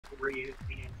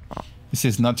This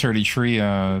is not 33.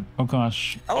 Oh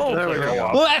gosh. Oh, there we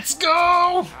go. Let's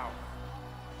go! I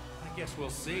guess we'll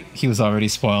see. He was already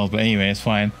spoiled, but anyway, it's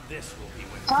fine.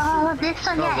 Oh, this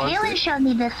one, yeah, Aaron showed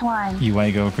me this one.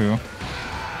 UI Goku.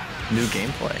 New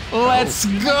gameplay. Let's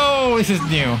go! This is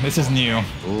new. This is new.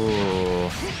 Ooh.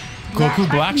 Goku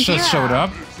Black just showed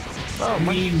up. I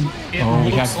mean, it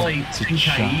we looks have like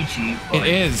Tenkaichi. It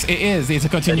is. It is. It's a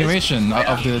continuation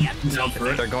of the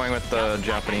They're going with the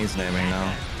Japanese naming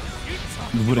now.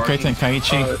 Budokai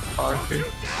Tenkaichi.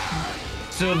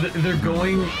 So they're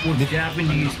going with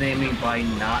Japanese naming by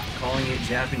not calling it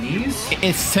Japanese?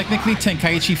 It's technically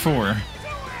Tenkaichi 4.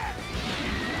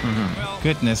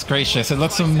 Goodness gracious, it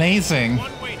looks amazing. Oh,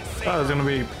 there's gonna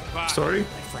be story?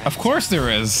 Of course there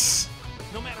is.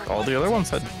 All the other ones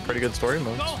had pretty good story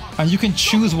modes. And you can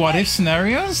choose what if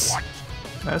scenarios?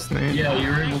 That's neat. Yeah,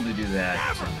 you're able to do that.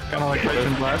 Kind of like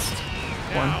Legend Blast.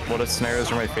 What if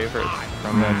scenarios are my favorite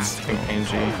from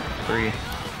Tenkaichi 3?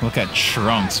 Look at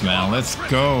Trunks, man. Let's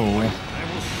go. Wait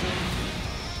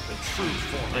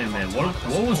a minute, what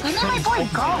was Isn't my boy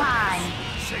Gohan?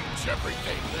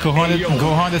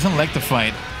 Gohan doesn't like to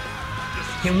fight.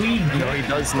 Can we... No, he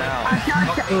does now.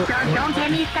 Don't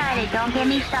get me started. Don't get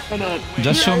me started.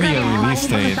 Just show me a release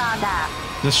date.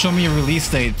 Just show me a release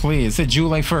date, please. Say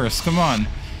July 1st. Come on.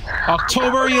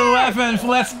 October 11th.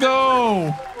 Let's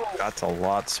go. That's a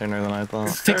lot sooner than I thought.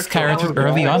 6 characters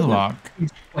early unlock.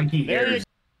 Like he hears.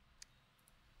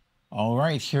 All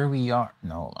right, here we are.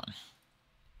 No, hold on.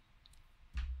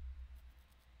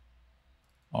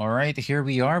 All right, here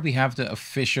we are. We have the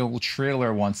official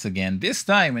trailer once again. This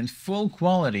time in full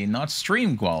quality, not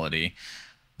stream quality.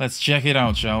 Let's check it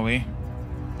out, shall we?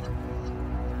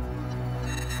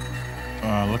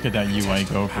 Look at that UI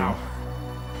Goku.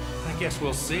 I guess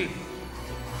we'll see.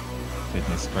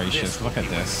 Goodness gracious, look at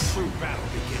this. True battle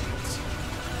begins.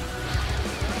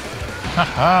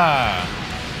 Haha!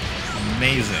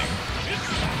 Amazing.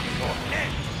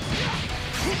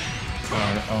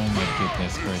 Oh my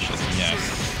goodness gracious, yes.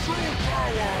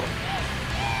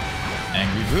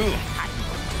 Angry Boo.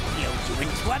 Kill you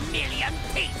into a million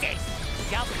pieces,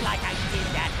 just like I did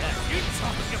that earlier. You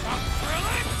talking about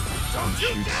Krillin? Don't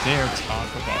you dare talk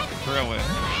about Krillin.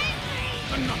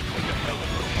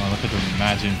 Oh, look at the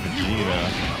Imagine Vegeta.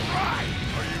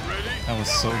 That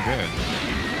was so good.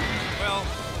 Well,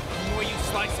 the way you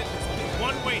slice it, there's only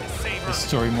one way to save her. The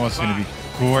story mode is going to be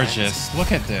gorgeous.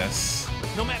 Look at this.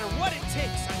 No matter what it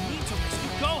takes, I need to rescue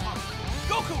Gohan.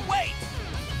 Goku, wait!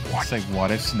 It's like what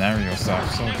if scenario stuff.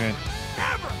 So good.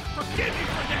 Ever forgive me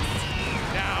for this?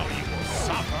 Now you will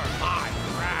suffer my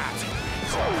wrath.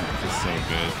 It's so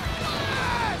good.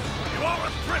 You are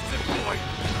impressive, boy.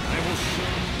 I will show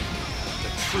you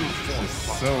the true form.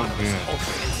 So good.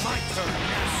 It's my turn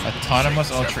now.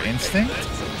 Autonomous Ultra Instinct?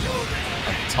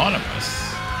 Autonomous?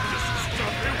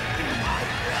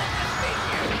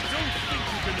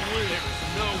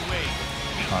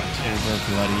 October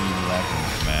bloody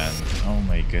 11th, man. Oh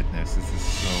my goodness, this is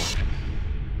so...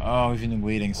 Oh, we've been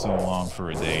waiting so long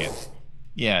for a date.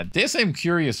 Yeah, this I'm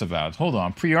curious about. Hold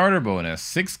on, pre-order bonus.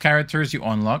 6 characters you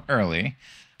unlock early,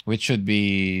 which should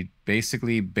be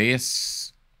basically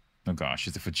base... Oh gosh,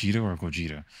 is it Vegeta or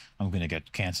Gogeta? I'm gonna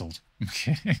get cancelled.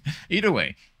 Either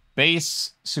way,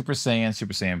 base Super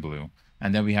Saiyan Blue.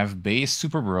 And then we have base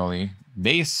Super Broly,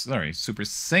 Super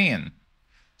Saiyan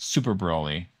Super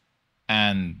Broly,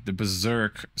 and the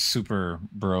Berserk Super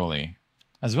Broly,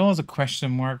 as well as a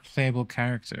question mark playable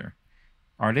character.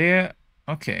 Are they...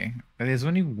 Okay, there's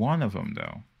only one of them,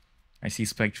 though. I see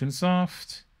Spectrum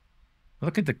Soft.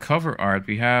 Look at the cover art.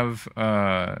 We have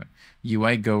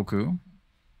UI Goku.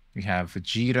 We have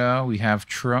Vegeta. We have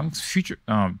Trunks. Future...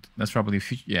 that's probably...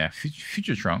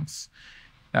 Future Trunks.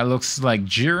 That looks like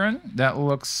Jiren. That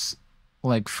looks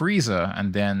like Frieza.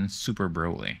 And then Super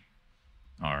Broly.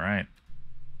 All right.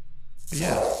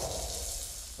 Yeah,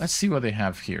 let's see what they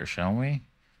have here, shall we?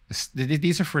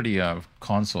 These are for the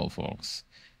console, folks.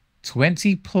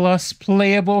 20+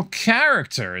 playable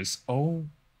characters. Oh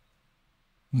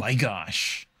my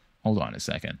gosh. Hold on a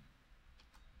second.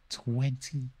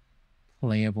 20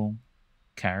 playable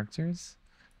characters?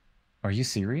 Are you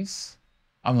serious?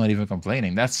 I'm not even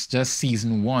complaining. That's just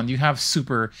season 1. You have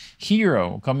Super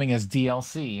Hero coming as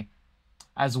DLC,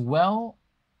 as well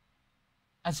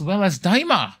as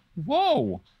Daima.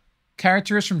 Whoa!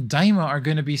 Characters from Daima are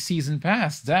going to be season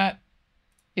pass. That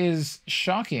is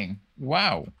shocking.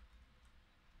 Wow.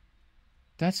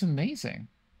 That's amazing.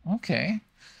 Okay.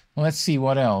 Well, let's see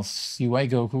what else. UI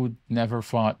Goku never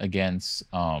fought against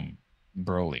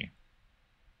Broly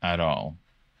at all.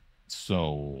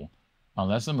 So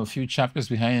Unless I'm a few chapters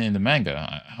behind in the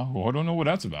manga. I don't know what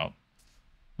that's about.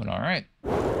 But all right.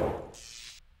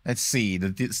 Let's see.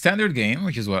 The standard game,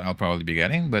 which is what I'll probably be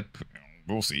getting, but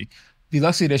we'll see.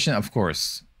 Deluxe edition, of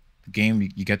course. The game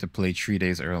you get to play 3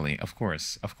 days early. Of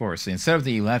course. Of course. So instead of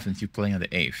the 11th, you play on the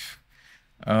 8th.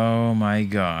 Oh my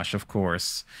gosh, of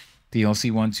course.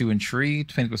 DLC 1, 2, and 3,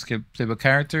 20 playable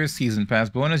characters, season pass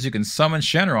bonus. You can summon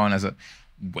Shenron as a...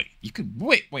 Wait, you could...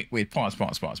 Wait. Pause.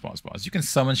 You can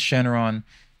summon Shenron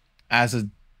as a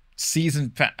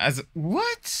season pass... As a...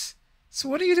 What? So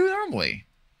what do you do normally?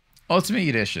 Ultimate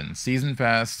Edition, Season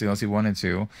Pass, DLC 1 and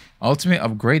 2. Ultimate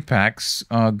Upgrade Packs,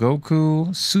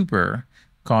 Goku Super,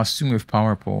 Costume with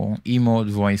Power Pole, Emote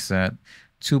Voice Set,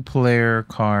 2-player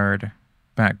card,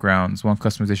 backgrounds, 1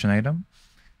 customization item.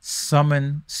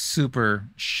 Summon Super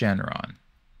Shenron.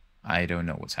 I don't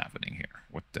know what's happening here.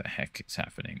 What the heck is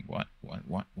happening? What?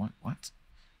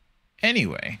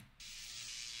 Anyway.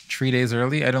 3 days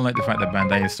early? I don't like the fact that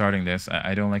Bandai is starting this.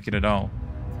 I don't like it at all.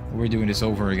 We're doing this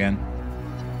over again.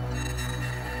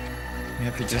 We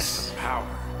have to just... power.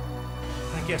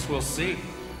 I guess we'll see.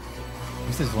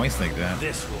 What's his voice like that?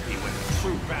 This will be when the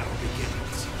true battle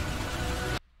begins.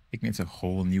 It means a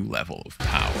whole new level of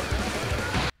power.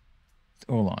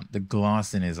 Hold on. The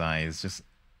gloss in his eyes. Just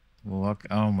look.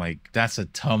 Oh my... That's a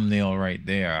thumbnail right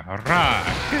there. Hurrah!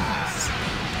 Goodness.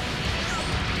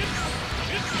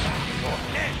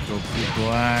 Goku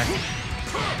Black.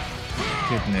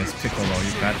 Goodness, Piccolo,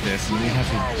 you got this. You have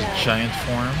the giant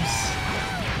forms.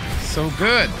 So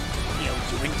good.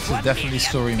 This is definitely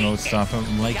story mode stuff.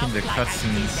 I'm liking the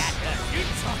cutscenes.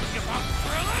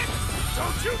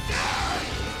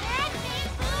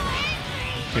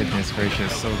 Goodness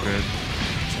gracious, so good.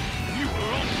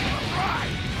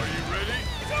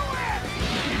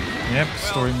 Yep,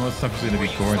 story mode stuff is gonna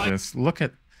be gorgeous. Look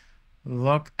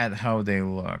at how they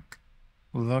look.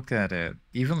 Look at it.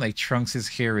 Even like Trunks'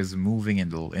 hair is moving in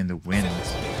the wind.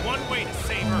 Oh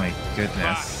my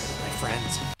goodness.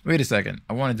 Wait a second.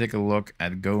 I want to take a look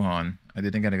at Gohan. I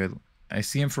didn't get a good... I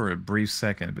see him for a brief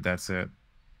second, but that's it.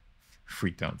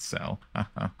 Freaked out Cell.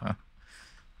 Let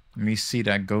me see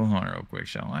that Gohan real quick,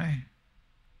 shall I?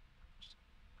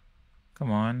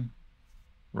 Come on.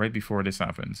 Right before this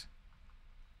happens.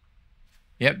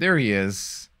 Yep, there he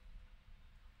is.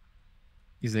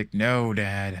 He's like, no,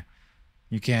 Dad.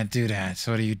 You can't do that.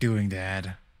 So what are you doing,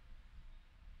 Dad?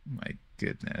 My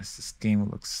goodness, this game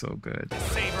looks so good.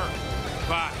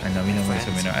 I know,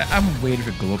 I'm waiting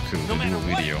for Goku to do a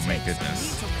video. My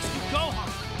goodness.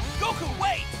 Goku,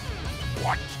 wait!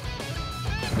 What?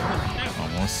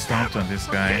 Almost stomped on this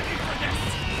guy.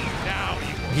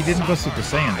 He didn't go Super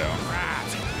Saiyan though.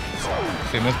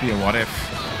 So it must be a what if.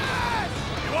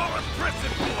 You are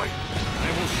impressive, boy.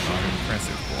 I will show you.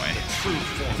 Impressive boy.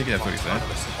 I think that's what he said.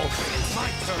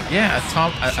 Yeah,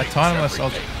 autonomous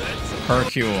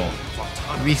Hercule.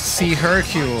 We see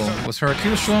Hercule. Was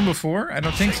Hercule shown before? I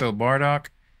don't think so. Bardock.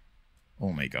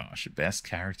 Oh my gosh, best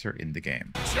character in the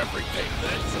game.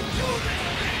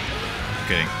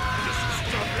 Kidding.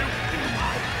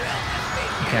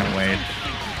 Can't wait.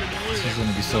 This is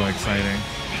gonna be so exciting.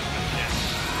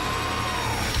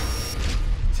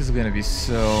 This is gonna be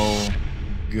so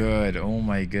good. Oh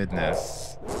my goodness.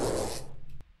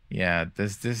 Yeah,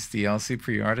 this DLC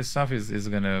pre-order stuff is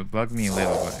gonna bug me a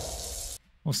little bit.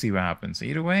 We'll see what happens.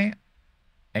 Either way,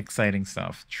 exciting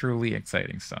stuff. Truly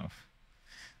exciting stuff.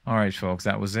 Alright, folks,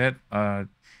 that was it.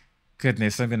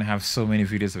 Goodness, I'm gonna have so many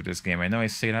videos of this game. I know I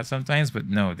say that sometimes, but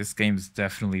no, this game is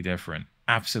definitely different.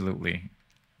 Absolutely.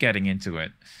 Getting into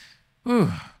it.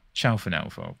 Whew. Ciao for now,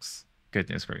 folks.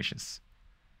 Goodness gracious.